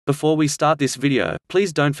Before we start this video,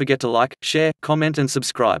 please don't forget to like, share, comment and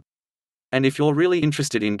subscribe. And if you're really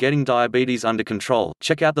interested in getting diabetes under control,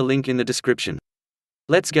 check out the link in the description.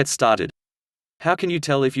 Let's get started. How can you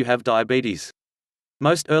tell if you have diabetes?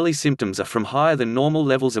 Most early symptoms are from higher than normal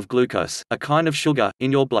levels of glucose, a kind of sugar,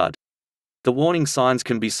 in your blood. The warning signs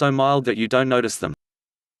can be so mild that you don't notice them.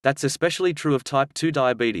 That's especially true of type 2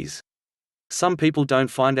 diabetes. Some people don't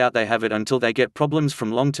find out they have it until they get problems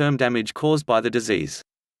from long-term damage caused by the disease.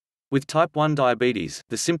 With type 1 diabetes,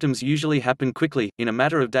 the symptoms usually happen quickly, in a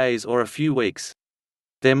matter of days or a few weeks.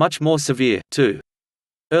 They're much more severe, too.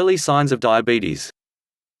 Early signs of diabetes.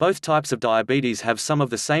 Both types of diabetes have some of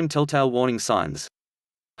the same telltale warning signs.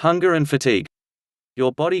 Hunger and fatigue.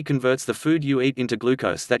 Your body converts the food you eat into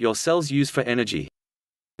glucose that your cells use for energy.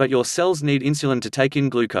 But your cells need insulin to take in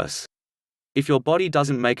glucose. If your body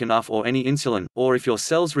doesn't make enough or any insulin, or if your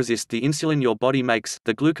cells resist the insulin your body makes,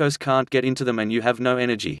 the glucose can't get into them and you have no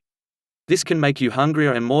energy. This can make you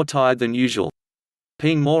hungrier and more tired than usual.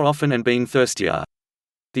 Peeing more often and being thirstier.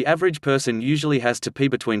 The average person usually has to pee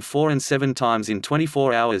between 4 and 7 times in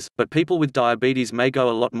 24 hours, but people with diabetes may go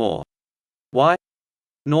a lot more. Why?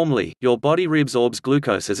 Normally, your body reabsorbs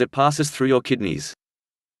glucose as it passes through your kidneys.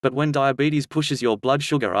 But when diabetes pushes your blood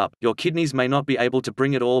sugar up, your kidneys may not be able to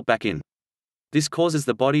bring it all back in. This causes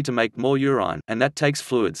the body to make more urine, and that takes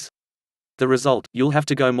fluids. The result, you'll have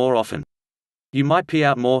to go more often. You might pee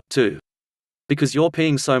out more, too. Because you're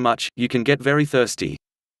peeing so much, you can get very thirsty.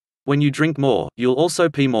 When you drink more, you'll also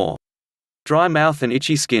pee more. Dry mouth and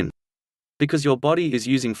itchy skin. Because your body is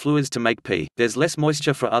using fluids to make pee, there's less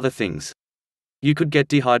moisture for other things. You could get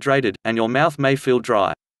dehydrated, and your mouth may feel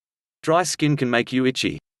dry. Dry skin can make you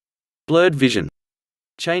itchy. Blurred vision.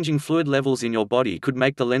 Changing fluid levels in your body could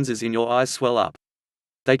make the lenses in your eyes swell up.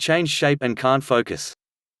 They change shape and can't focus.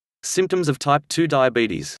 Symptoms of type 2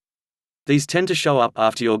 diabetes. These tend to show up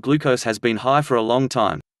after your glucose has been high for a long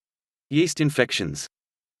time. Yeast infections.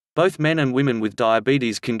 Both men and women with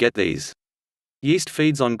diabetes can get these. Yeast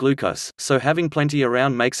feeds on glucose, so having plenty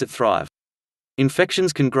around makes it thrive.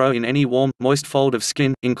 Infections can grow in any warm, moist fold of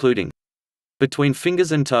skin, including between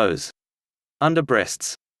fingers and toes, under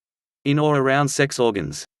breasts, in or around sex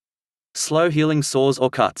organs. Slow healing sores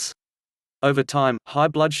or cuts. Over time, high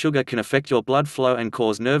blood sugar can affect your blood flow and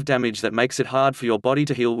cause nerve damage that makes it hard for your body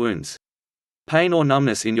to heal wounds. Pain or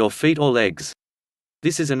numbness in your feet or legs.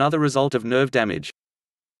 This is another result of nerve damage.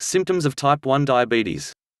 Symptoms of type 1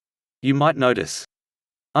 diabetes. You might notice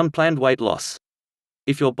unplanned weight loss.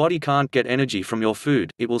 If your body can't get energy from your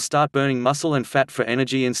food, it will start burning muscle and fat for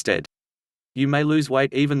energy instead. You may lose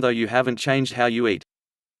weight even though you haven't changed how you eat.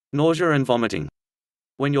 Nausea and vomiting.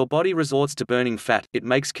 When your body resorts to burning fat, it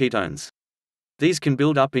makes ketones. These can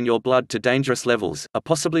build up in your blood to dangerous levels, a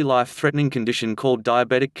possibly life-threatening condition called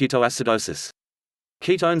diabetic ketoacidosis.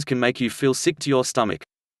 Ketones can make you feel sick to your stomach.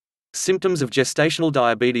 Symptoms of gestational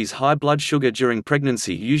diabetes. High blood sugar during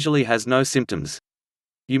pregnancy usually has no symptoms.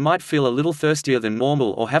 You might feel a little thirstier than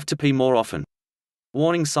normal or have to pee more often.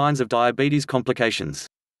 Warning signs of diabetes complications.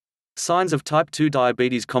 Signs of type 2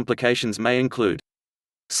 diabetes complications may include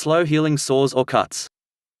slow healing sores or cuts,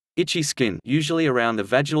 itchy skin, usually around the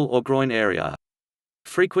vaginal or groin area,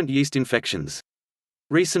 frequent yeast infections,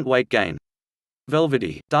 recent weight gain,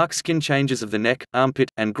 velvety, dark skin changes of the neck, armpit,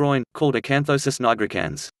 and groin, called acanthosis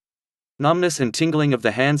nigricans, numbness and tingling of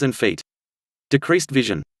the hands and feet, decreased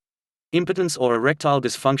vision, impotence or erectile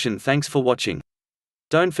dysfunction. Thanks for watching.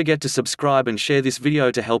 Don't forget to subscribe and share this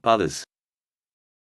video to help others.